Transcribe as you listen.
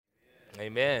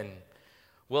Amen.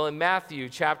 Well, in Matthew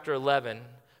chapter 11,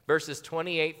 verses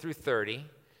 28 through 30,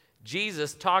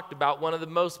 Jesus talked about one of the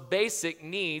most basic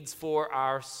needs for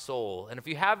our soul. And if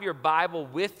you have your Bible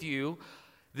with you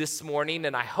this morning,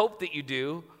 and I hope that you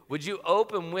do, would you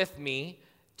open with me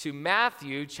to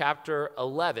Matthew chapter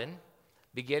 11,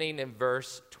 beginning in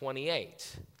verse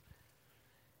 28.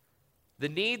 The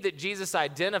need that Jesus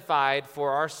identified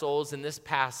for our souls in this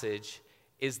passage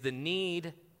is the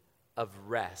need of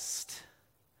rest.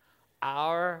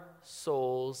 Our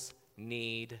souls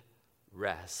need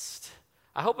rest.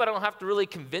 I hope I don't have to really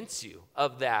convince you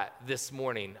of that this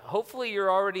morning. Hopefully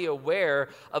you're already aware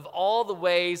of all the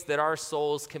ways that our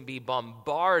souls can be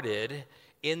bombarded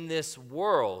in this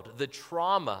world, the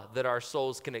trauma that our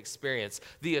souls can experience,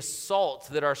 the assault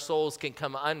that our souls can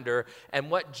come under.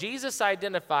 And what Jesus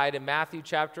identified in Matthew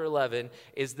chapter 11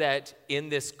 is that in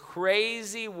this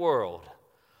crazy world,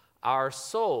 our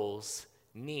souls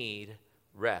need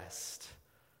rest.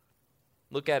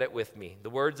 Look at it with me. The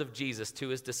words of Jesus to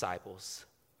his disciples.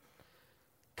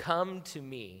 Come to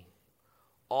me,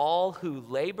 all who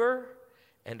labor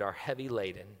and are heavy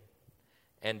laden,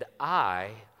 and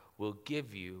I will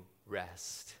give you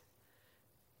rest.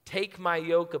 Take my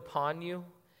yoke upon you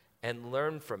and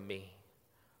learn from me,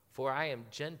 for I am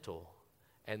gentle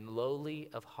and lowly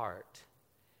of heart,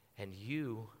 and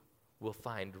you will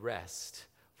find rest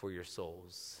for your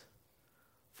souls.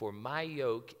 For my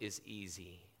yoke is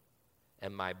easy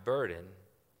and my burden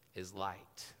is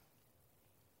light.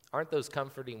 Aren't those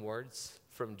comforting words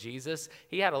from Jesus?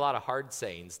 He had a lot of hard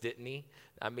sayings, didn't he?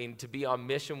 I mean, to be on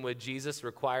mission with Jesus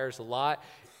requires a lot.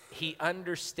 He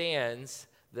understands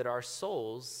that our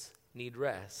souls need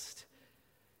rest.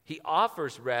 He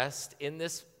offers rest in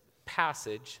this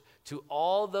passage to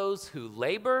all those who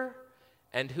labor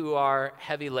and who are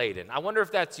heavy laden. I wonder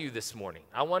if that's you this morning.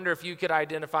 I wonder if you could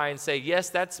identify and say, yes,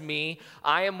 that's me.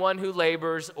 I am one who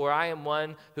labors, or I am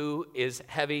one who is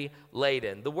heavy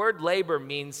laden. The word labor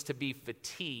means to be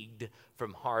fatigued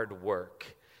from hard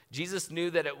work. Jesus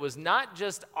knew that it was not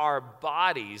just our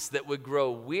bodies that would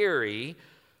grow weary,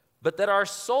 but that our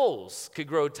souls could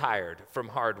grow tired from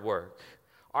hard work.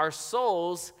 Our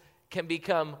souls can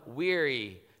become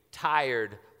weary,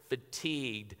 tired,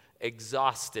 fatigued,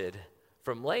 exhausted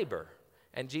from labor.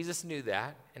 And Jesus knew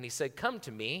that, and he said, come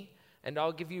to me, and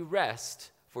I'll give you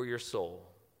rest for your soul.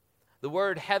 The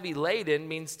word heavy laden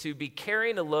means to be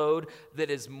carrying a load that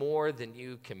is more than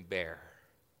you can bear.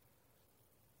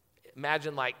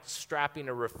 Imagine like strapping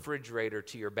a refrigerator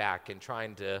to your back and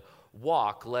trying to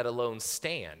walk, let alone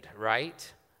stand,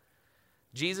 right?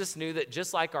 Jesus knew that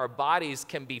just like our bodies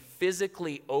can be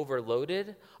physically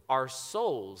overloaded, our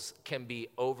souls can be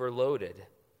overloaded.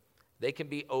 They can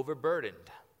be overburdened.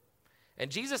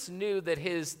 And Jesus knew that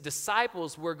his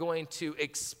disciples were going to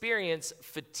experience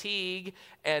fatigue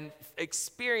and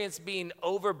experience being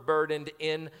overburdened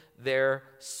in their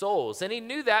souls. And he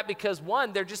knew that because,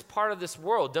 one, they're just part of this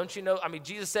world. Don't you know? I mean,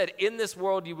 Jesus said, in this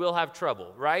world you will have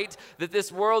trouble, right? That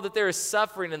this world, that there is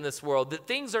suffering in this world, that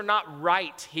things are not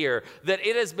right here, that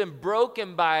it has been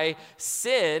broken by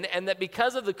sin, and that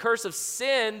because of the curse of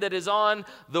sin that is on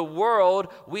the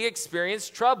world, we experience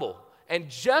trouble. And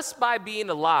just by being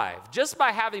alive, just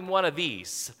by having one of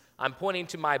these, I'm pointing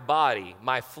to my body,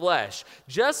 my flesh,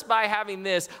 just by having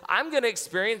this, I'm going to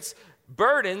experience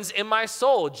burdens in my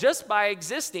soul just by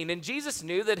existing. And Jesus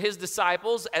knew that his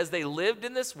disciples, as they lived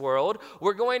in this world,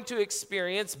 were going to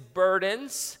experience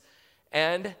burdens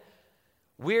and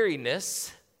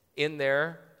weariness in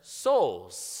their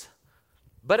souls.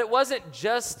 But it wasn't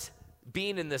just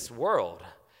being in this world.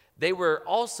 They were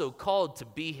also called to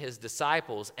be his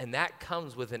disciples, and that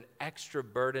comes with an extra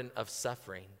burden of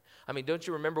suffering. I mean, don't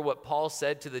you remember what Paul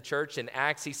said to the church in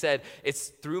Acts? He said, it's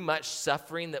through much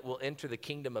suffering that we'll enter the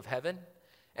kingdom of heaven.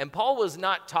 And Paul was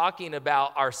not talking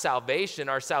about our salvation.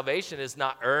 Our salvation is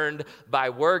not earned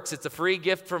by works. It's a free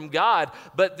gift from God.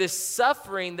 But this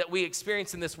suffering that we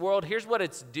experience in this world, here's what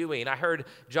it's doing. I heard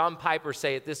John Piper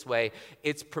say it this way.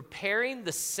 It's preparing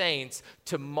the saints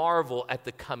to marvel at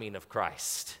the coming of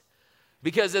Christ.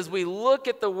 Because as we look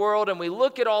at the world and we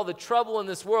look at all the trouble in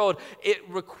this world, it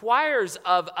requires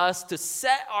of us to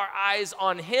set our eyes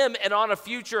on him and on a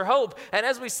future hope. And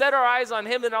as we set our eyes on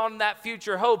him and on that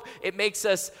future hope, it makes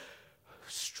us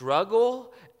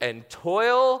struggle and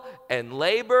toil and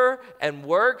labor and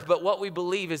work. But what we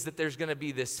believe is that there's going to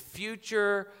be this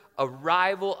future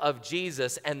arrival of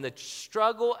Jesus, and the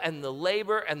struggle and the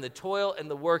labor and the toil and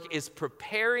the work is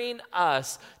preparing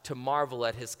us to marvel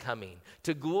at his coming,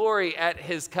 to glory at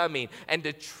his coming, and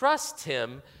to trust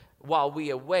him while we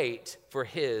await for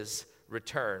his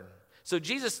return. So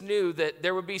Jesus knew that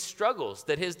there would be struggles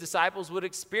that his disciples would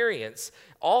experience,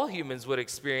 all humans would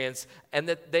experience, and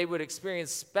that they would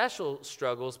experience special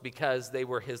struggles because they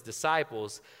were his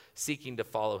disciples seeking to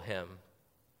follow him.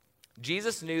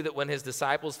 Jesus knew that when his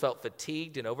disciples felt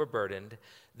fatigued and overburdened,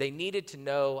 they needed to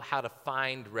know how to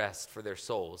find rest for their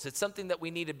souls. It's something that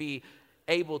we need to be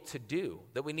able to do,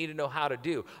 that we need to know how to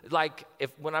do. Like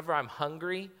whenever I'm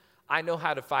hungry, I know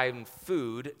how to find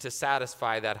food to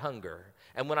satisfy that hunger.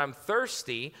 And when I'm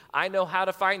thirsty, I know how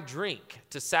to find drink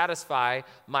to satisfy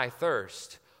my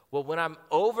thirst. Well, when I'm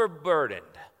overburdened,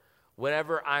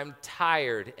 whenever I'm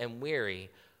tired and weary,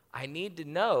 I need to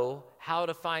know how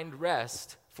to find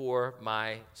rest for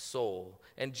my soul.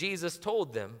 And Jesus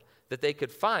told them that they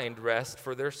could find rest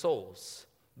for their souls.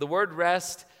 The word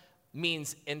rest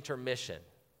means intermission.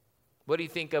 What do you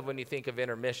think of when you think of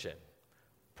intermission?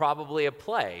 Probably a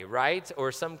play, right?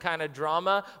 Or some kind of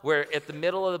drama where at the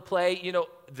middle of the play,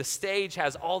 the stage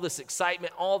has all this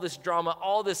excitement, all this drama,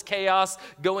 all this chaos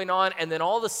going on, and then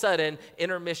all of a sudden,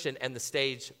 intermission, and the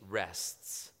stage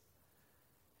rests.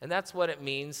 And that's what it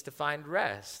means to find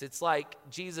rest. It's like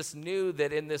Jesus knew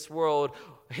that in this world,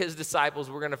 his disciples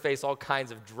were going to face all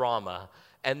kinds of drama,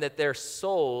 and that their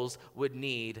souls would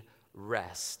need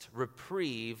rest,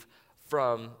 reprieve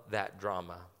from that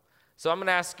drama. So I'm going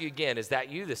to ask you again, is that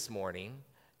you this morning?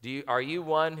 Are you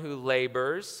one who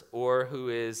labors or who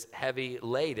is heavy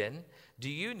laden? Do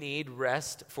you need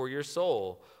rest for your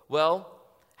soul? Well,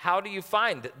 how do you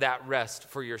find that rest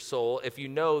for your soul if you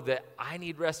know that I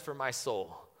need rest for my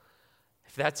soul?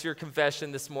 If that's your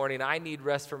confession this morning, I need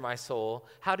rest for my soul,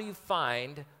 how do you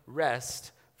find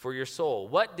rest for your soul?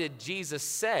 What did Jesus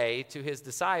say to his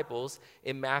disciples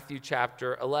in Matthew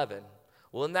chapter 11?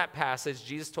 Well, in that passage,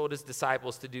 Jesus told his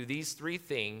disciples to do these three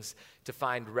things to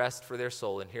find rest for their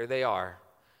soul, and here they are.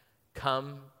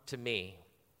 Come to me.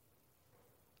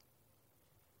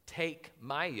 Take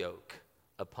my yoke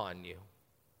upon you.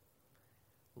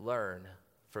 Learn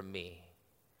from me.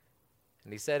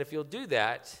 And he said, if you'll do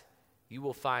that, you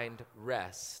will find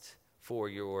rest for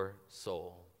your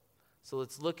soul. So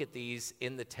let's look at these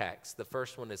in the text. The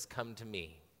first one is come to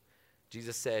me.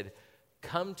 Jesus said,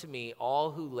 come to me,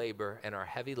 all who labor and are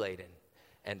heavy laden,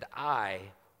 and I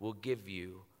will give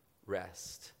you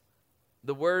rest.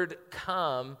 The word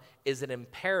come is an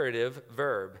imperative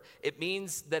verb. It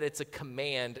means that it's a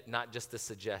command, not just a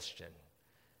suggestion.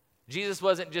 Jesus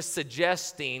wasn't just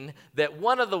suggesting that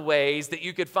one of the ways that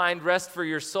you could find rest for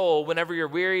your soul whenever you're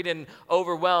wearied and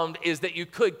overwhelmed is that you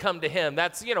could come to him.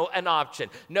 That's, an option.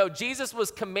 No, Jesus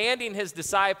was commanding his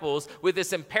disciples with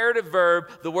this imperative verb,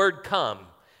 the word come.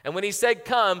 And when he said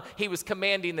come, he was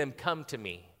commanding them, come to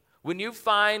me. When you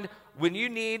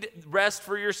need rest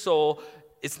for your soul,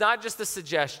 it's not just a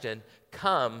suggestion,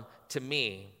 come to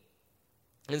me.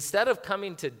 Instead of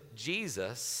coming to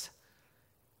Jesus,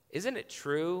 isn't it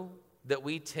true that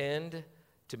we tend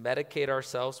to medicate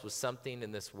ourselves with something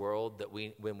in this world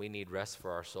when we need rest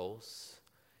for our souls?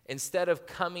 Instead of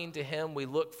coming to him, we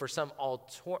look for some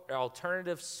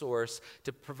alternative source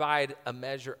to provide a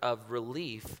measure of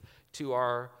relief to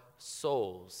our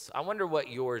souls. I wonder what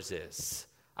yours is.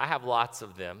 I have lots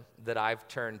of them that I've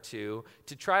turned to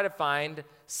try to find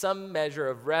some measure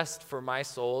of rest for my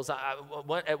souls.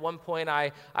 At one point,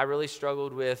 I really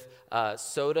struggled with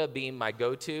soda being my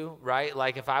go-to, right?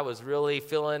 Like if I was really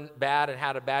feeling bad and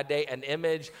had a bad day, an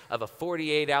image of a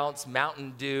 48-ounce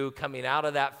Mountain Dew coming out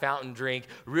of that fountain drink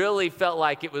really felt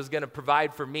like it was going to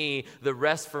provide for me the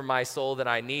rest for my soul that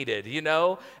I needed,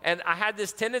 And I had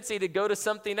this tendency to go to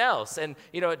something else. And,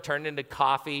 it turned into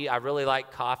coffee. I really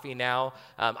like coffee now.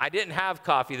 I didn't have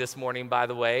coffee this morning, by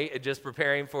the way, just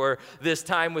preparing for this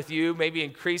time with you, maybe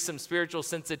increase some spiritual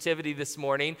sensitivity this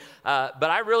morning. But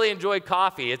I really enjoy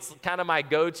coffee. It's kind of my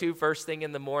go-to first thing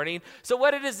in the morning. So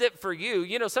what is it for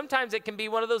you? Sometimes it can be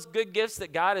one of those good gifts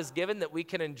that God has given that we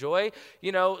can enjoy.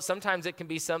 Sometimes it can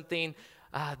be something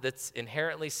that's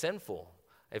inherently sinful.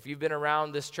 If you've been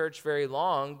around this church very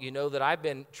long, you know that I've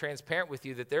been transparent with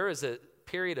you that there is a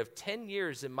period of 10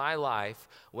 years in my life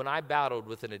when I battled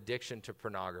with an addiction to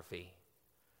pornography.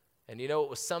 And it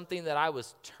was something that I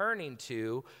was turning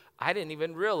to, I didn't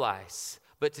even realize,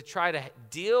 but to try to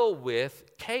deal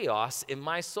with chaos in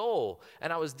my soul.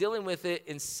 And I was dealing with it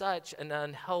in such an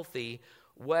unhealthy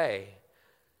way.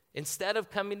 Instead of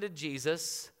coming to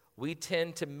Jesus, we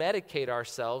tend to medicate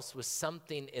ourselves with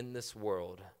something in this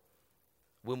world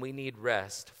when we need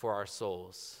rest for our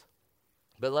souls.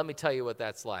 But let me tell you what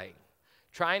that's like.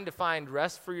 Trying to find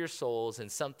rest for your souls in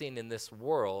something in this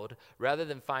world rather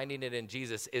than finding it in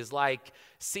Jesus is like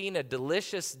seeing a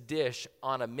delicious dish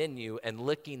on a menu and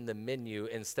licking the menu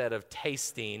instead of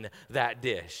tasting that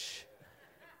dish.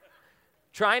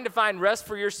 Trying to find rest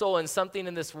for your soul in something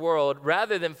in this world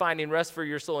rather than finding rest for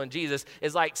your soul in Jesus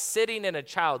is like sitting in a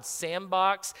child's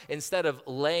sandbox instead of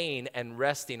laying and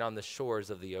resting on the shores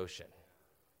of the ocean.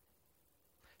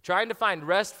 Trying to find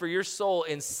rest for your soul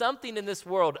in something in this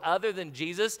world other than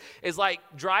Jesus is like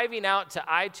driving out to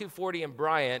I-240 in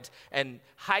Bryant and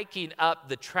hiking up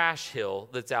the trash hill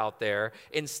that's out there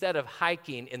instead of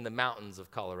hiking in the mountains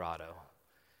of Colorado.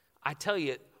 I tell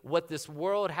you, what this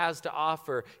world has to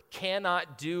offer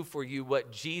cannot do for you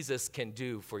what Jesus can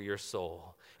do for your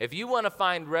soul. If you want to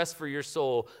find rest for your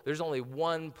soul, there's only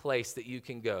one place that you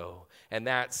can go, and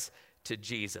that's to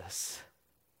Jesus.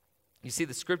 You see,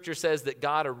 the scripture says that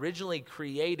God originally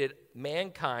created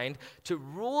mankind to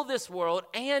rule this world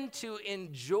and to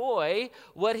enjoy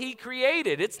what he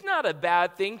created. It's not a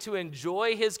bad thing to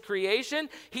enjoy his creation.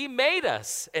 He made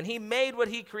us, and he made what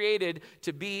he created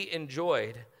to be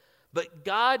enjoyed. But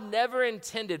God never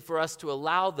intended for us to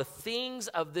allow the things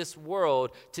of this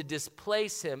world to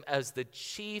displace him as the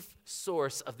chief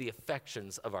source of the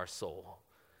affections of our soul.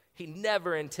 He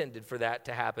never intended for that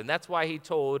to happen. That's why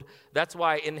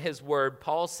in his word,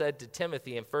 Paul said to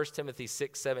Timothy in 1 Timothy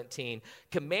 6:17,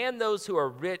 command those who are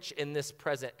rich in this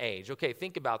present age. Okay,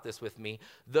 think about this with me.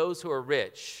 Those who are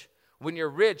rich. When you're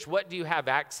rich, what do you have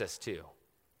access to?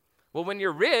 Well, when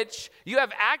you're rich, you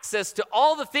have access to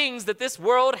all the things that this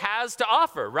world has to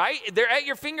offer, right? They're at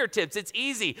your fingertips. It's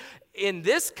easy. In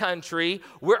this country,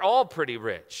 we're all pretty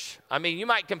rich. I mean, you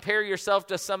might compare yourself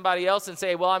to somebody else and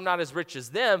say, well, I'm not as rich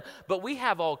as them, but we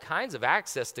have all kinds of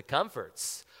access to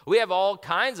comforts. We have all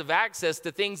kinds of access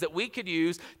to things that we could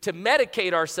use to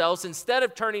medicate ourselves instead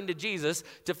of turning to Jesus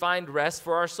to find rest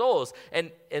for our souls.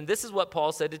 And this is what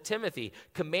Paul said to Timothy.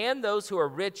 Command those who are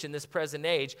rich in this present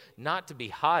age not to be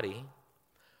haughty,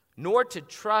 nor to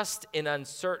trust in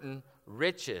uncertain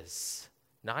riches,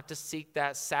 not to seek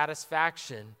that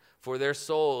satisfaction for their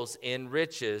souls in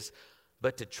riches,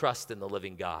 but to trust in the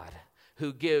living God,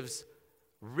 who gives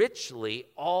richly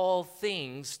all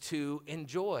things to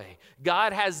enjoy.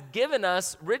 God has given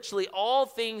us richly all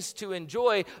things to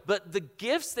enjoy, but the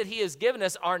gifts that he has given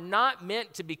us are not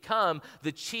meant to become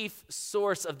the chief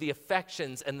source of the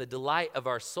affections and the delight of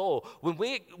our soul. When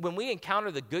we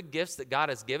encounter the good gifts that God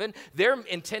has given, they're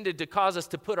intended to cause us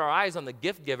to put our eyes on the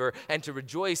gift giver and to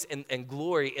rejoice and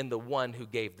glory in the one who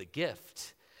gave the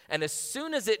gift. And as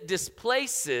soon as it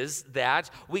displaces that,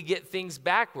 we get things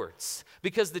backwards.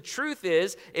 Because the truth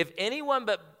is, if anyone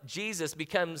but Jesus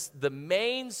becomes the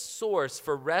main source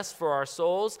for rest for our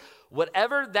souls,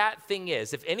 whatever that thing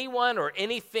is, if anyone or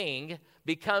anything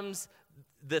becomes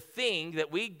the thing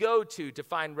that we go to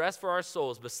find rest for our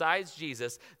souls besides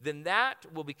Jesus, then that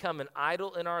will become an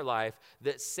idol in our life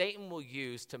that Satan will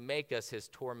use to make us his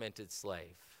tormented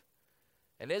slave.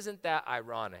 And isn't that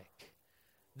ironic?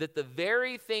 That the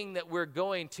very thing that we're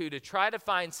going to try to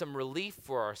find some relief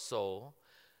for our soul,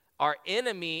 our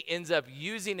enemy ends up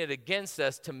using it against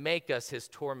us to make us his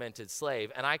tormented slave.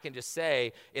 And I can just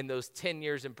say, in those 10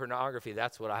 years in pornography,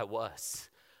 that's what I was.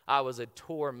 I was a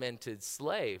tormented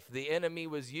slave. The enemy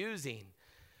was using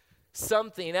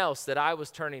something else that I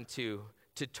was turning to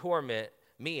torment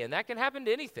me. And that can happen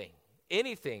to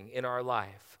anything in our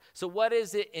life. So what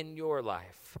is it in your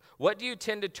life? What do you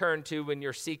tend to turn to when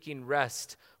you're seeking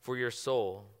rest for your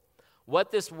soul? What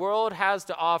this world has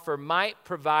to offer might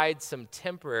provide some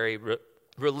temporary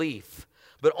relief,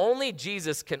 but only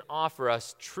Jesus can offer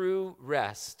us true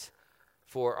rest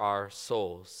for our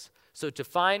souls. So to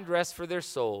find rest for their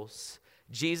souls,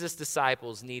 Jesus'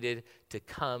 disciples needed to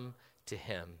come to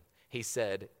him. He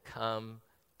said, "Come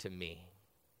to me."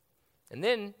 And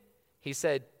then he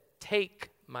said, "Take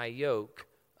my yoke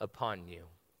upon you."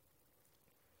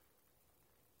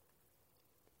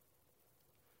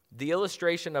 The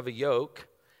illustration of a yoke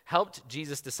helped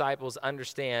Jesus' disciples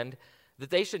understand that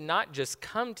they should not just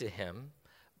come to him,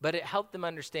 but it helped them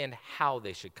understand how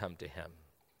they should come to him.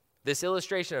 This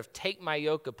illustration of "take my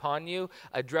yoke upon you"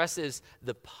 addresses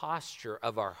the posture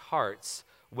of our hearts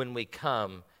when we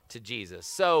come to Jesus.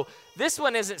 So this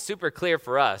one isn't super clear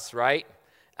for us, right?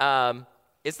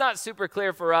 It's not super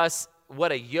clear for us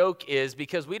what a yoke is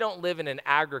because we don't live in an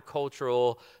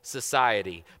agricultural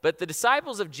society. But the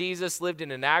disciples of Jesus lived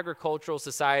in an agricultural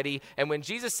society, and when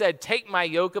Jesus said, "Take my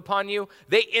yoke upon you,"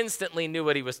 they instantly knew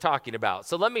what he was talking about.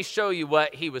 So let me show you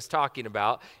what he was talking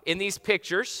about. In these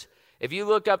pictures, if you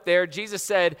look up there, Jesus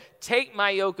said, "Take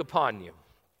my yoke upon you."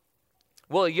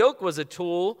 Well, a yoke was a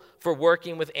tool for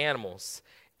working with animals.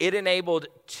 It enabled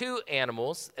two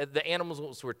animals, the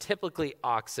animals were typically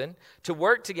oxen, to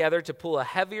work together to pull a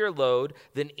heavier load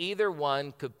than either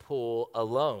one could pull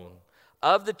alone.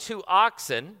 Of the two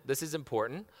oxen, this is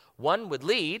important, one would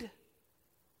lead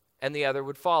and the other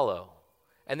would follow.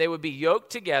 And they would be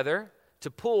yoked together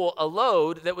to pull a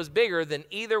load that was bigger than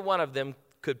either one of them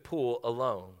could pull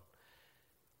alone.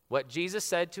 What Jesus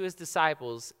said to his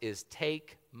disciples is,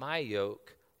 "Take my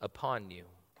yoke upon you."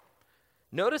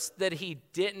 Notice that he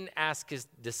didn't ask his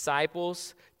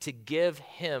disciples to give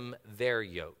him their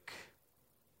yoke.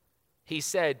 He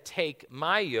said, "Take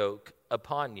my yoke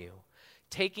upon you."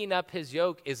 Taking up his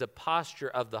yoke is a posture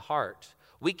of the heart.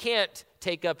 We can't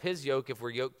take up his yoke if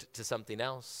we're yoked to something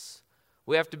else.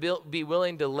 We have to be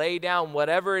willing to lay down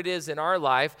whatever it is in our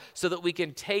life so that we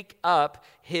can take up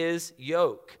his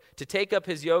yoke. To take up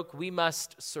his yoke, we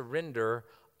must surrender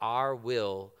our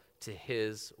will to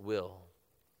his will.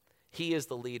 He is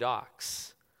the lead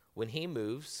ox. When he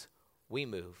moves, we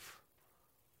move.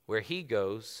 Where he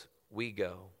goes, we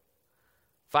go.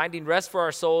 Finding rest for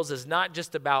our souls is not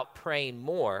just about praying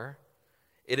more.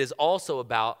 It is also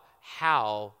about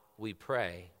how we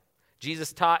pray.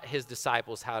 Jesus taught his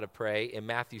disciples how to pray in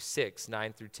Matthew 6,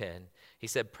 9 through 10. He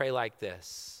said, "Pray like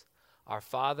this: Our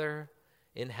Father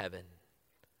in heaven,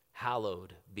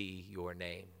 hallowed be your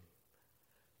name.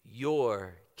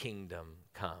 Your kingdom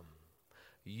come.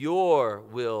 Your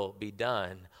will be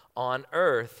done on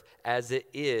earth as it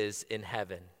is in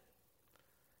heaven."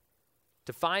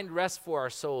 To find rest for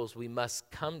our souls, we must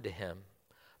come to him.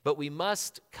 But we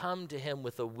must come to him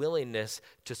with a willingness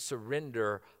to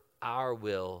surrender our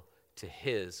will to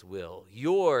his will.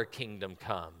 Your kingdom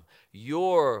come.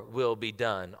 Your will be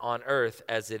done on earth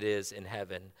as it is in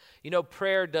heaven. You know,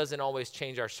 prayer doesn't always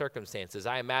change our circumstances.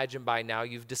 I imagine by now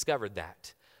you've discovered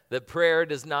that prayer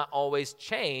does not always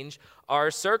change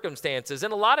our circumstances.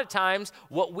 And a lot of times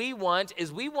what we want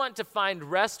is we want to find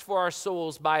rest for our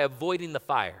souls by avoiding the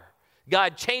fire.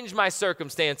 God, change my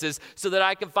circumstances so that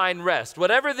I can find rest.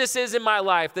 Whatever this is in my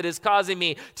life that is causing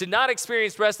me to not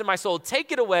experience rest in my soul,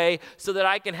 take it away so that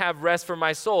I can have rest for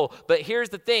my soul. But here's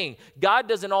the thing. God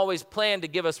doesn't always plan to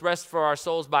give us rest for our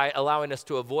souls by allowing us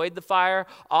to avoid the fire.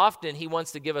 Often he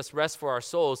wants to give us rest for our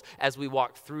souls as we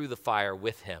walk through the fire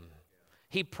with him.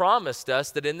 He promised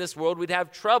us that in this world we'd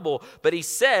have trouble, but he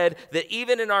said that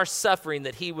even in our suffering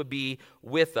that he would be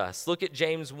with us. Look at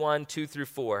James 1, 2 through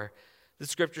 4. The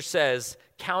scripture says,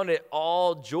 "Count it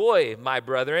all joy, my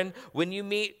brethren, when you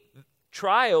meet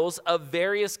trials of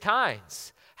various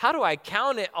kinds." How do I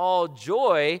count it all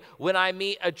joy when I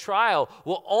meet a trial?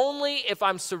 Well, only if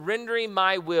I'm surrendering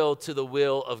my will to the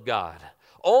will of God.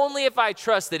 Only if I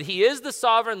trust that he is the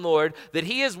sovereign Lord, that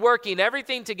he is working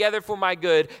everything together for my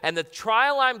good, and the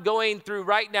trial I'm going through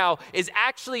right now is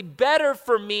actually better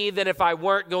for me than if I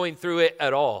weren't going through it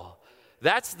at all.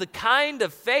 That's the kind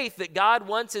of faith that God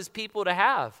wants his people to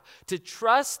have, to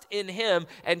trust in him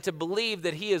and to believe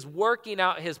that he is working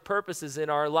out his purposes in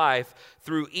our life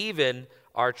through even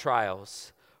our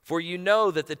trials. For you know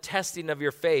that the testing of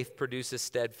your faith produces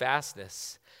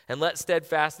steadfastness. And let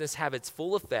steadfastness have its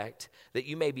full effect, that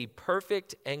you may be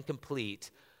perfect and complete,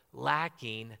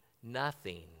 lacking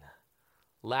nothing.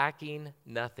 Lacking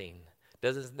nothing.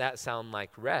 Doesn't that sound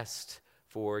like rest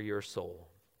for your soul?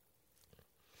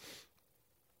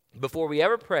 Before we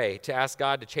ever pray to ask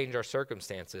God to change our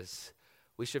circumstances,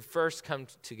 we should first come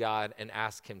to God and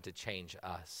ask him to change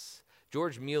us.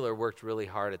 George Mueller worked really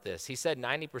hard at this. He said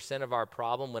 90% of our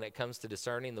problem when it comes to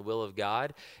discerning the will of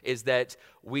God is that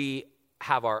we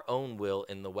have our own will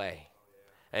in the way.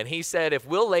 And he said if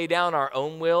we'll lay down our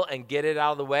own will and get it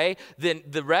out of the way, then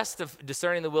the rest of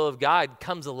discerning the will of God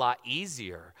comes a lot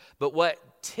easier. But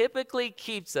what typically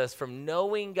keeps us from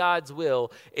knowing God's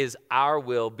will is our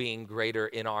will being greater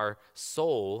in our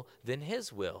soul than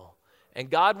his will. And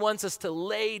God wants us to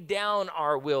lay down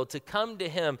our will, to come to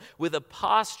him with a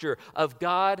posture of,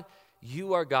 God,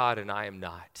 you are God and I am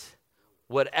not.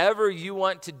 Whatever you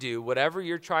want to do, whatever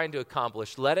you're trying to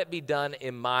accomplish, let it be done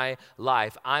in my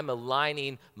life. I'm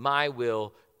aligning my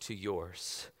will to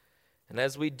yours. And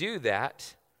as we do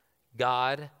that,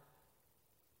 God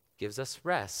gives us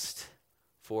rest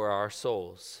for our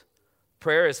souls.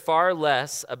 Prayer is far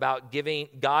less about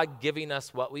God giving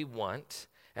us what we want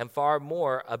and far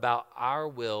more about our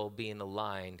will being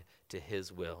aligned to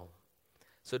his will.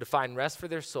 So to find rest for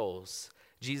their souls,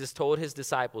 Jesus told his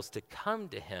disciples to come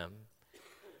to him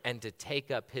and to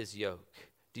take up his yoke.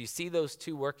 Do you see those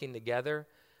two working together?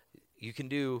 You can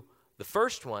do the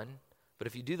first one, but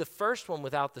if you do the first one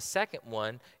without the second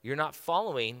one, you're not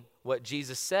following what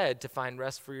Jesus said to find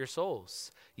rest for your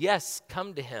souls. Yes,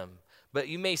 come to him. But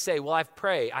you may say, well, I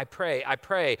pray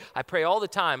all the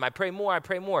time. I pray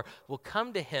more. Well,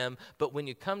 come to him, but when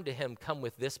you come to him, come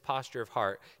with this posture of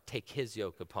heart. Take his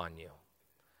yoke upon you.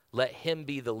 Let him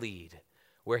be the lead.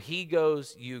 Where he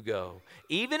goes, you go.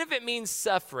 Even if it means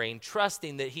suffering,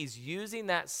 trusting that he's using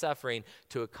that suffering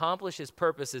to accomplish his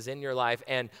purposes in your life.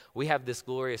 And we have this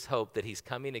glorious hope that he's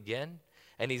coming again,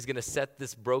 and he's going to set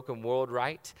this broken world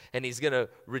right, and he's going to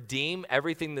redeem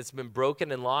everything that's been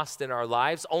broken and lost in our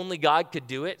lives. Only God could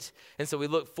do it. And so we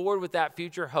look forward with that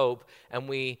future hope, and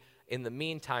we, in the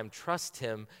meantime, trust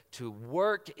him to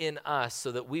work in us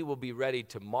so that we will be ready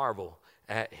to marvel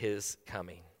at his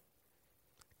coming.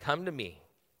 Come to me,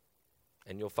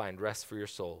 and you'll find rest for your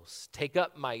souls. Take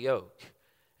up my yoke,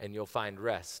 and you'll find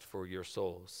rest for your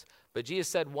souls. But Jesus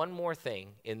said one more thing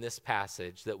in this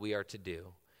passage that we are to do.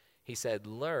 He said,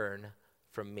 learn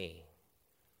from me.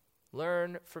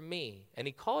 Learn from me. And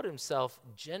he called himself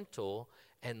gentle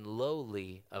and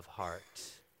lowly of heart.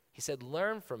 He said,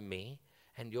 learn from me,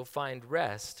 and you'll find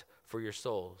rest for your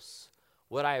souls.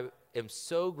 What I am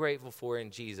so grateful for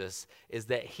in Jesus is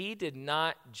that he did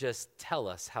not just tell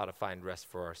us how to find rest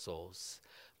for our souls,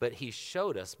 but he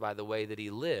showed us by the way that he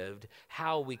lived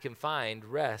how we can find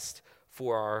rest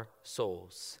for our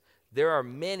souls. There are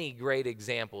many great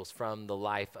examples from the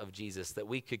life of Jesus that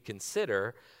we could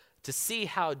consider to see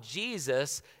how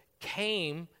Jesus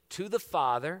came to the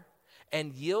Father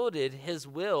and yielded his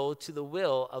will to the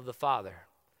will of the Father.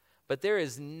 But there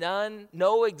is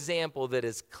no example that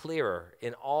is clearer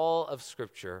in all of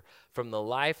Scripture from the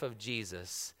life of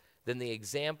Jesus than the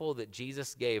example that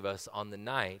Jesus gave us on the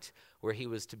night where he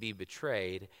was to be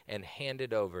betrayed and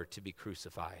handed over to be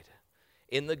crucified.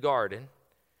 In the garden,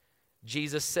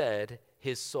 Jesus said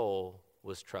his soul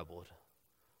was troubled.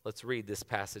 Let's read this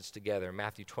passage together,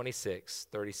 Matthew 26,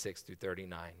 36 through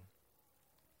 39.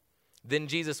 Then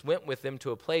Jesus went with them to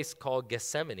a place called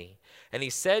Gethsemane, and he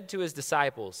said to his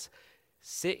disciples,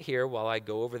 sit here while I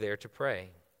go over there to pray.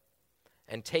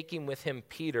 And taking with him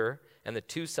Peter and the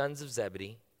two sons of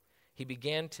Zebedee, he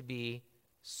began to be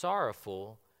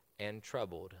sorrowful and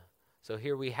troubled. So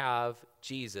here we have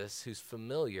Jesus, who's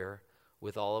familiar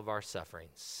with all of our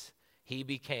sufferings. He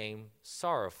became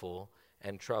sorrowful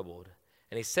and troubled.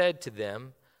 And he said to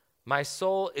them, my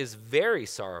soul is very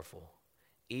sorrowful,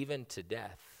 even to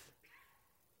death.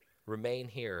 Remain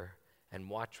here and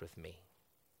watch with me.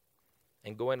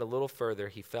 And going a little further,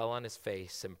 he fell on his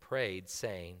face and prayed,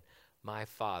 saying, my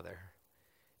Father,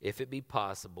 if it be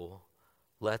possible,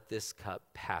 let this cup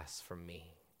pass from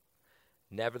me.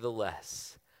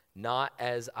 Nevertheless, not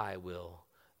as I will,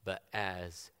 but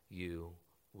as you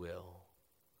will.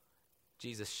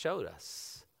 Jesus showed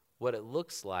us what it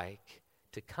looks like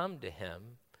to come to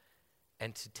him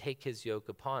and to take his yoke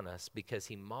upon us, because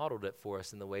he modeled it for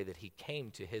us in the way that he came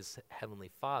to his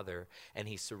heavenly Father and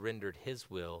he surrendered his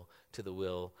will to the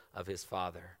will of his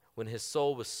Father. When his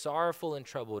soul was sorrowful and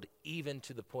troubled, even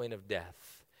to the point of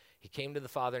death, he came to the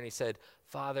Father and he said,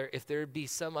 Father, if there be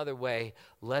some other way,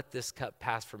 let this cup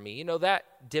pass from me. You know,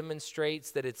 that demonstrates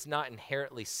that it's not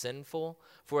inherently sinful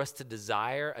for us to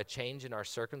desire a change in our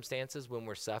circumstances when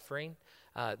we're suffering.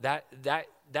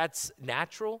 That's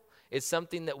natural. It's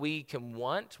something that we can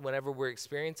want whenever we're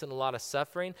experiencing a lot of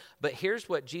suffering. But here's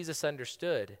what Jesus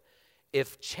understood.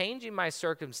 If changing my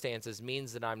circumstances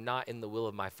means that I'm not in the will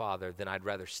of my Father, then I'd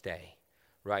rather stay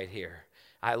right here.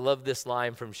 I love this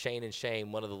line from Shane and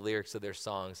Shane, one of the lyrics of their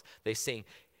songs. They sing,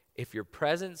 if your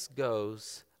presence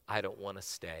goes, I don't want to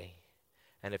stay.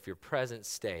 And if your presence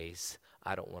stays,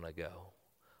 I don't want to go.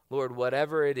 Lord,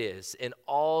 whatever it is, in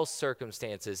all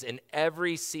circumstances, in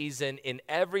every season, in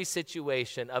every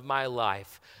situation of my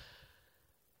life,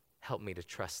 help me to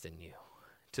trust in you,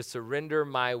 to surrender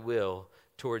my will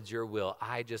towards your will.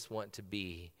 I just want to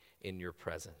be in your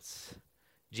presence.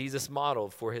 Jesus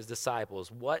modeled for his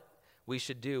disciples what we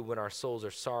should do when our souls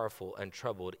are sorrowful and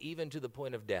troubled, even to the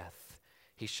point of death.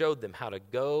 He showed them how to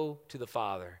go to the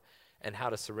Father and how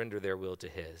to surrender their will to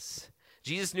his.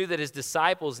 Jesus knew that his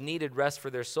disciples needed rest for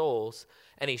their souls,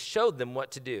 and he showed them what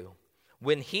to do.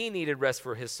 When he needed rest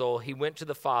for his soul, he went to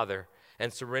the Father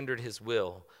and surrendered his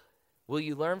will. Will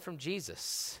you learn from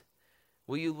Jesus?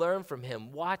 Will you learn from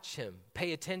him? Watch him.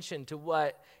 Pay attention to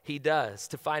what he does.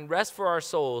 To find rest for our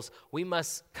souls, we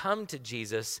must come to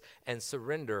Jesus and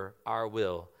surrender our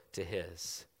will to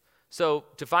his. So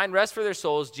to find rest for their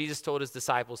souls, Jesus told his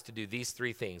disciples to do these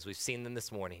three things. We've seen them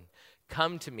this morning.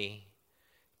 Come to me.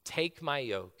 Take my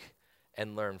yoke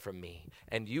and learn from me,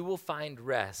 and you will find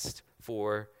rest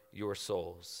for your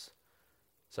souls.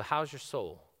 So how's your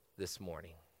soul this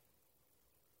morning?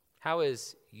 How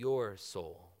is your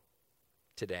soul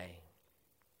today?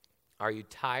 Are you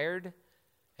tired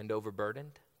and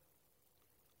overburdened?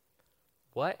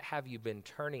 What have you been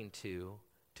turning to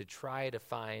try to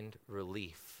find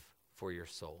relief for your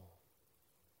soul?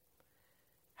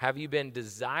 Have you been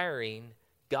desiring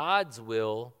God's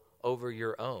will over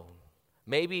your own.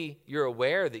 Maybe you're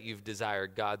aware that you've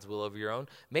desired God's will over your own.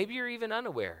 Maybe you're even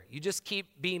unaware. You just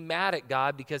keep being mad at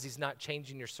God because he's not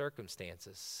changing your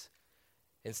circumstances,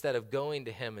 instead of going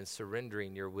to him and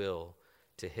surrendering your will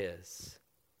to his.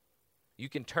 You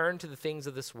can turn to the things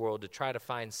of this world to try to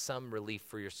find some relief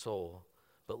for your soul,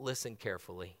 but listen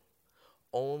carefully.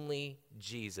 Only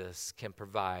Jesus can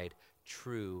provide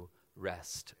true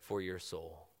rest for your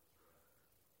soul.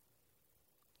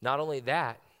 Not only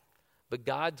that, but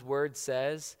God's word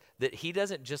says that he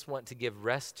doesn't just want to give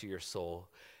rest to your soul.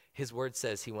 His word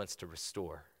says he wants to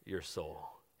restore your soul.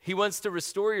 He wants to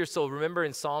restore your soul. Remember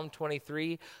in Psalm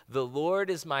 23, the Lord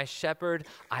is my shepherd,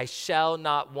 I shall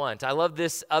not want. I love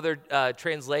this other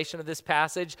translation of this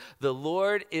passage. The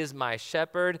Lord is my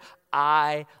shepherd,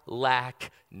 I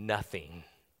lack nothing.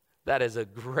 That is a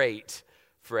great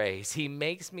phrase. He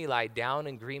makes me lie down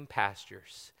in green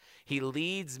pastures. He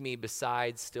leads me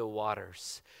beside still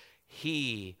waters.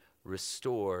 He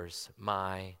restores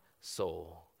my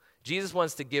soul. Jesus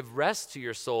wants to give rest to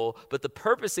your soul, but the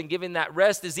purpose in giving that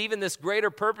rest is even this greater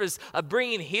purpose of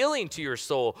bringing healing to your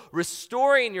soul,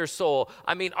 restoring your soul.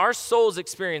 I mean, our souls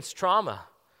experience trauma.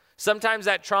 Sometimes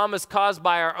that trauma is caused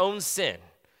by our own sin.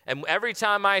 And every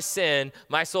time I sin,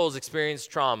 my soul's experienced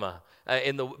trauma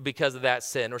because of that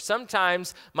sin. Or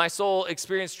sometimes my soul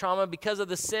experiences trauma because of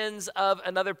the sins of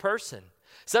another person.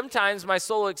 Sometimes my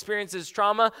soul experiences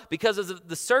trauma because of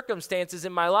the circumstances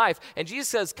in my life. And Jesus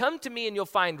says, come to me and you'll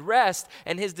find rest.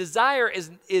 And his desire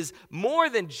is more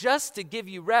than just to give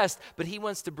you rest, but he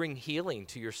wants to bring healing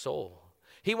to your soul.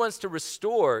 He wants to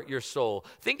restore your soul.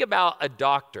 Think about a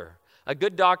doctor. A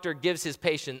good doctor gives his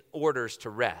patient orders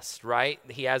to rest, right?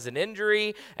 He has an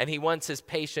injury and he wants his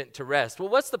patient to rest. Well,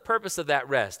 what's the purpose of that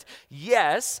rest?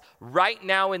 Yes, right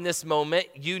now in this moment,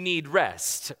 you need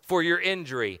rest for your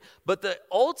injury. But the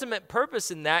ultimate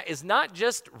purpose in that is not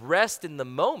just rest in the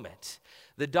moment.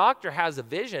 The doctor has a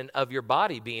vision of your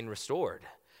body being restored.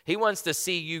 He wants to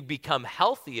see you become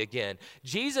healthy again.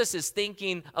 Jesus is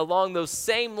thinking along those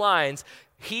same lines.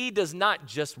 He does not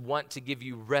just want to give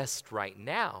you rest right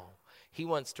now. He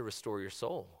wants to restore your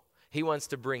soul. He wants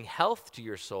to bring health to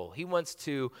your soul. He wants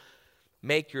to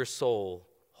make your soul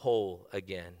whole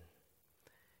again.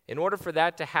 In order for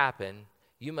that to happen,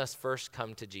 you must first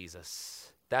come to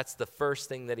Jesus. That's the first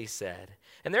thing that he said.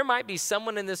 And there might be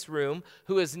someone in this room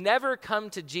who has never come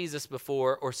to Jesus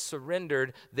before or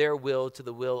surrendered their will to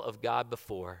the will of God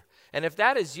before. And if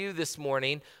that is you this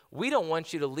morning, we don't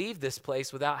want you to leave this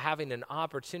place without having an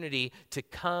opportunity to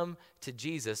come to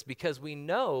Jesus, because we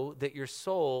know that your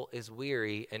soul is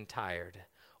weary and tired.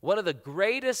 One of the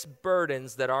greatest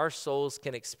burdens that our souls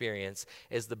can experience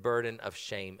is the burden of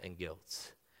shame and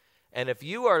guilt. And if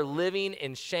you are living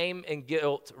in shame and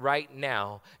guilt right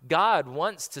now, God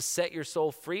wants to set your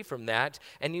soul free from that.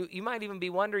 And you might even be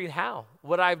wondering how.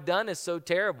 What I've done is so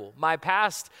terrible. My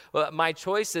past, my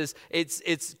choices,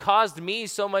 it's caused me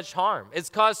so much harm. It's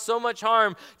caused so much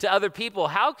harm to other people.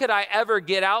 How could I ever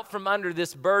get out from under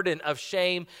this burden of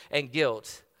shame and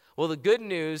guilt? Well, the good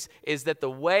news is that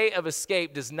the way of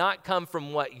escape does not come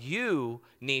from what you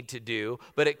need to do,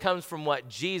 but it comes from what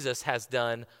Jesus has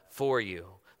done for you.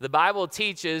 The Bible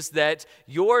teaches that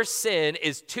your sin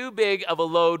is too big of a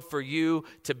load for you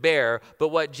to bear. But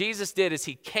what Jesus did is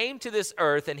he came to this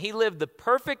earth and he lived the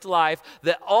perfect life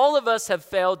that all of us have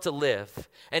failed to live.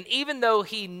 And even though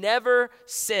he never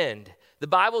sinned, the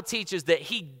Bible teaches that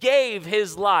he gave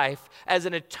his life as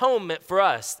an atonement for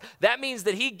us. That means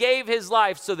that he gave his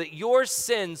life so that your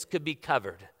sins could be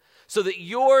covered, so that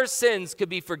your sins could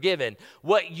be forgiven.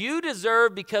 What you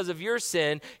deserve because of your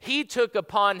sin, he took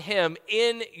upon him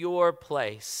in your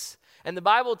place. And the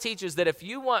Bible teaches that if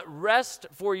you want rest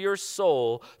for your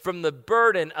soul from the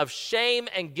burden of shame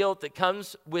and guilt that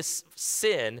comes with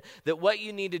sin, that what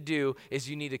you need to do is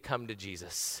you need to come to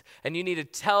Jesus. And you need to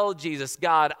tell Jesus,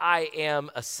 God, I am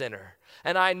a sinner.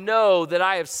 And I know that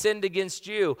I have sinned against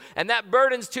you. And that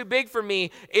burden's too big for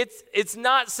me. It's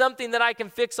not something that I can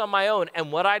fix on my own.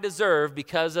 And what I deserve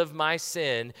because of my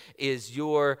sin is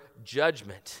your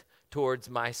judgment towards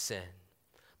my sin.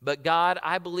 But God,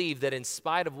 I believe that in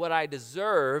spite of what I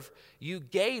deserve, you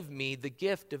gave me the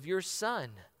gift of your Son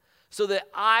so that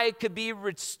I could be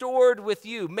restored with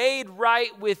you, made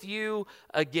right with you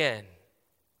again.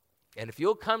 And if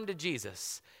you'll come to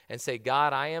Jesus and say,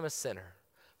 God, I am a sinner.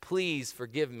 Please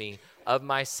forgive me of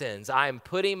my sins. I am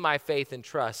putting my faith and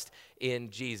trust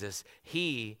in Jesus.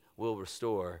 He will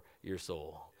restore your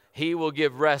soul. He will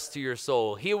give rest to your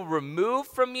soul. He will remove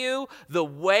from you the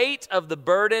weight of the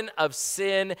burden of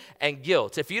sin and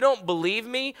guilt. If you don't believe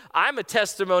me, I'm a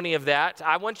testimony of that.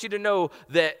 I want you to know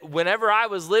that whenever I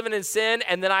was living in sin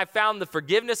and then I found the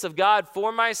forgiveness of God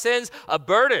for my sins, a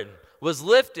burden was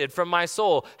lifted from my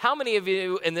soul. How many of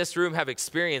you in this room have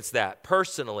experienced that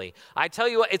personally? I tell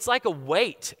you what, it's like a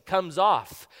weight comes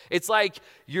off. It's like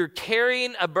you're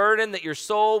carrying a burden that your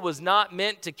soul was not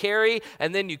meant to carry,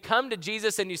 and then you come to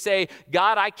Jesus and you say,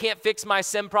 God, I can't fix my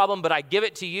sin problem, but I give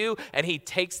it to you, and he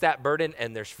takes that burden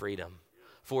and there's freedom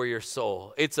for your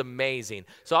soul. It's amazing.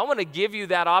 So I want to give you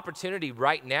that opportunity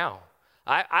right now.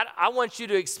 I want you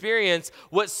to experience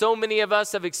what so many of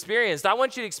us have experienced. I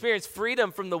want you to experience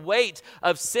freedom from the weight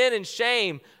of sin and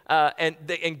shame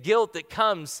and guilt that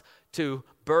comes to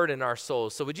burden our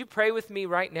souls. So would you pray with me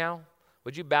right now?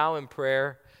 Would you bow in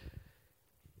prayer?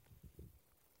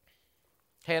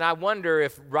 Hey, and I wonder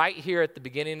if right here at the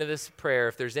beginning of this prayer,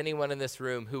 if there's anyone in this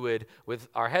room who would, with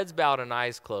our heads bowed and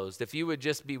eyes closed, if you would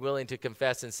just be willing to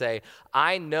confess and say,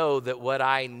 I know that what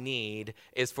I need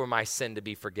is for my sin to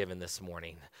be forgiven this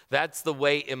morning. That's the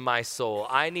weight in my soul.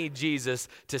 I need Jesus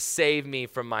to save me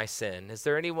from my sin. Is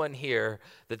there anyone here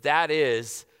that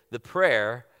is the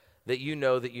prayer that you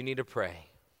know that you need to pray?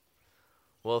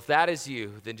 Well, if that is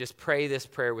you, then just pray this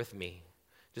prayer with me.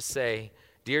 Just say,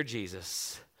 Dear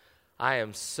Jesus, I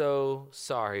am so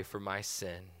sorry for my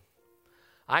sin.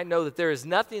 I know that there is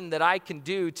nothing that I can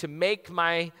do to make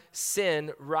my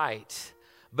sin right.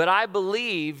 But I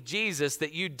believe, Jesus,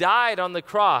 that you died on the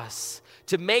cross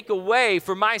to make a way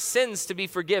for my sins to be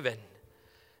forgiven.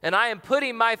 And I am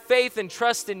putting my faith and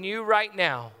trust in you right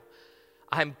now.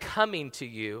 I'm coming to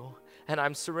you and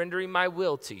I'm surrendering my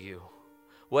will to you.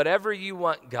 Whatever you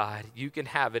want, God, you can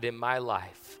have it in my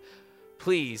life.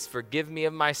 Please forgive me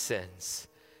of my sins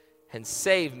and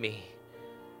save me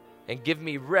and give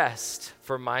me rest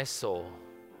for my soul.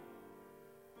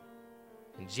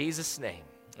 In Jesus' name,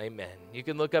 amen. You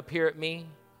can look up here at me.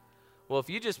 Well, if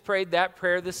you just prayed that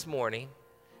prayer this morning,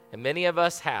 and many of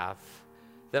us have,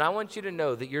 then I want you to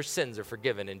know that your sins are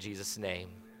forgiven in Jesus' name.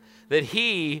 That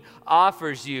he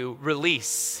offers you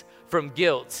release from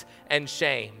guilt and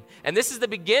shame. And this is the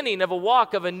beginning of a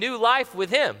walk of a new life with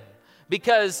him,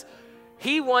 because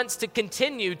he wants to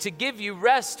continue to give you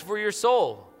rest for your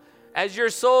soul. As your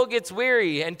soul gets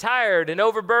weary and tired and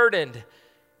overburdened,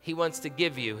 he wants to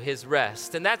give you his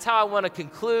rest. And that's how I want to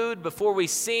conclude before we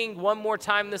sing one more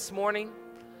time this morning.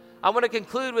 I want to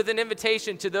conclude with an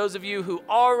invitation to those of you who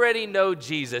already know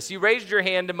Jesus. You raised your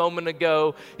hand a moment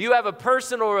ago. You have a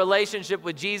personal relationship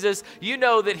with Jesus. You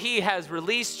know that he has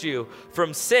released you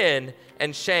from sin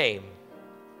and shame.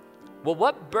 Well,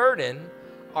 what burden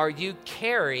are you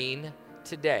carrying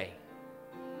today?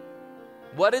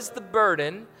 What is the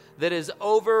burden that is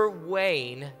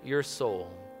overweighing your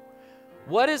soul?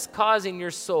 What is causing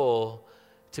your soul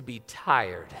to be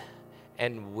tired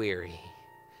and weary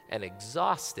and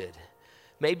exhausted?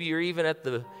 Maybe you're even at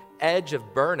the edge of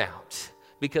burnout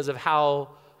because of how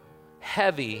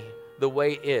heavy the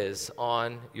weight is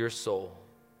on your soul.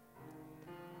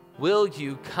 Will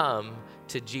you come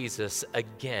to Jesus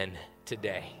again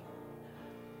today?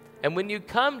 And when you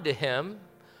come to him,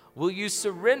 will you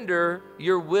surrender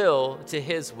your will to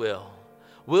his will?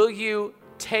 Will you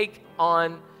take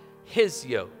on his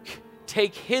yoke?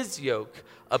 Take his yoke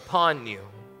upon you.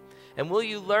 And will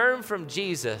you learn from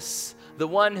Jesus, the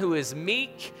one who is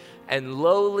meek and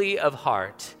lowly of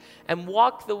heart, and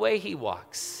walk the way he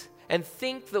walks, and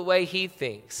think the way he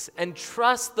thinks, and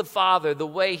trust the Father the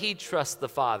way he trusts the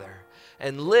Father,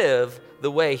 and live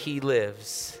the way he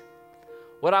lives?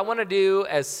 What I want to do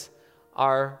as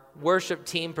our worship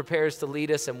team prepares to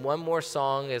lead us in one more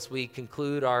song as we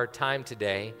conclude our time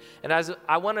today, and as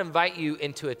I want to invite you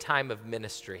into a time of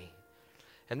ministry.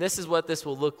 And this is what this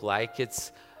will look like.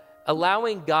 It's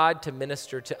allowing God to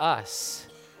minister to us.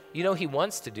 You know, he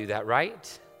wants to do that,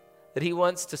 right? That he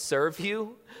wants to serve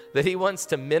you, that he wants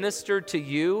to minister to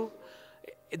you,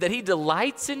 that he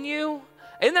delights in you.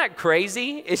 Isn't that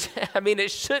crazy?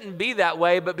 It shouldn't be that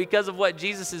way, but because of what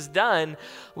Jesus has done,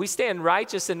 we stand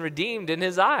righteous and redeemed in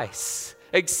his eyes,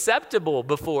 acceptable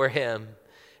before him.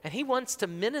 And he wants to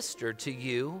minister to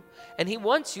you, and he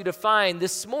wants you to find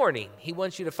this morning, he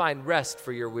wants you to find rest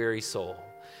for your weary soul.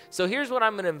 So here's what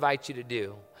I'm going to invite you to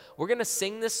do. We're going to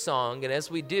sing this song, and as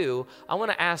we do, I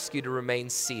want to ask you to remain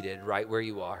seated right where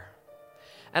you are.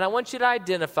 And I want you to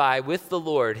identify with the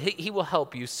Lord. He will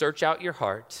help you search out your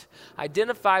heart.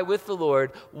 Identify with the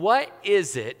Lord. What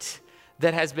is it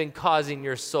that has been causing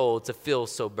your soul to feel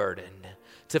so burdened,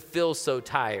 to feel so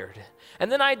tired.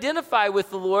 And then identify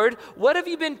with the Lord. What have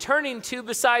you been turning to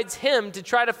besides Him to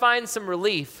try to find some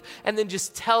relief? And then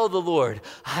just tell the Lord,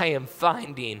 I am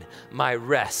finding my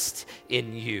rest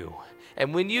in you.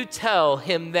 And when you tell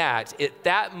Him that, at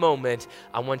that moment,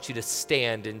 I want you to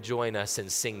stand and join us in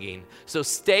singing. So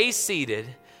stay seated,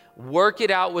 work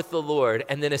it out with the Lord,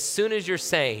 and then as soon as you're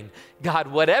saying, God,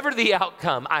 whatever the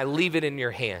outcome, I leave it in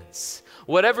your hands.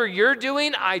 Whatever you're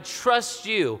doing, I trust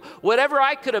you. Whatever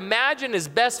I could imagine is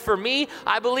best for me,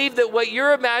 I believe that what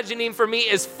you're imagining for me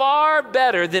is far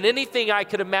better than anything I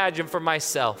could imagine for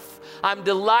myself. I'm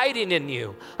delighting in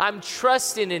you. I'm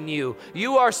trusting in you.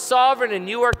 You are sovereign and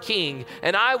you are king,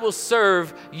 and I will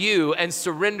serve you and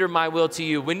surrender my will to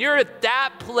you. When you're at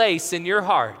that place in your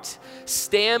heart,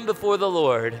 stand before the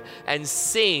Lord and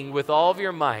sing with all of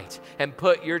your might and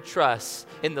put your trust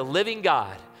in the living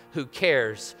God who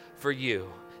cares for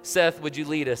you. Seth, would you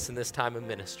lead us in this time of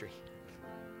ministry?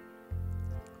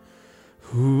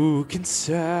 Who can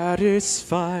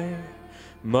satisfy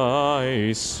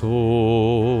my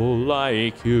soul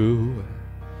like you?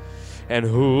 And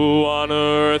who on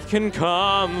earth can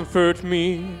comfort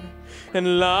me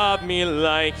and love me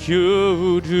like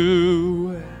you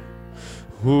do?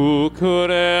 Who could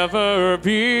ever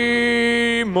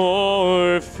be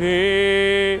more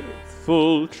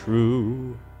faithful,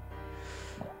 true?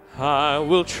 I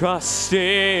will trust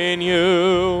in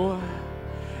you.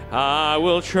 I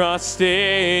will trust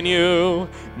in you,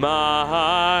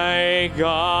 my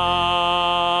God.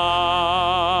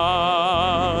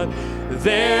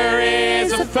 There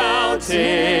is a fountain.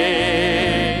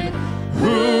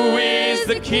 Who is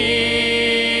the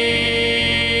King?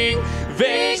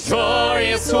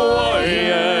 Victorious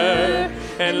warrior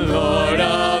and Lord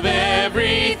of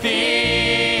everything.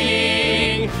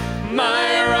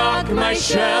 My rock, my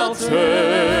shelter,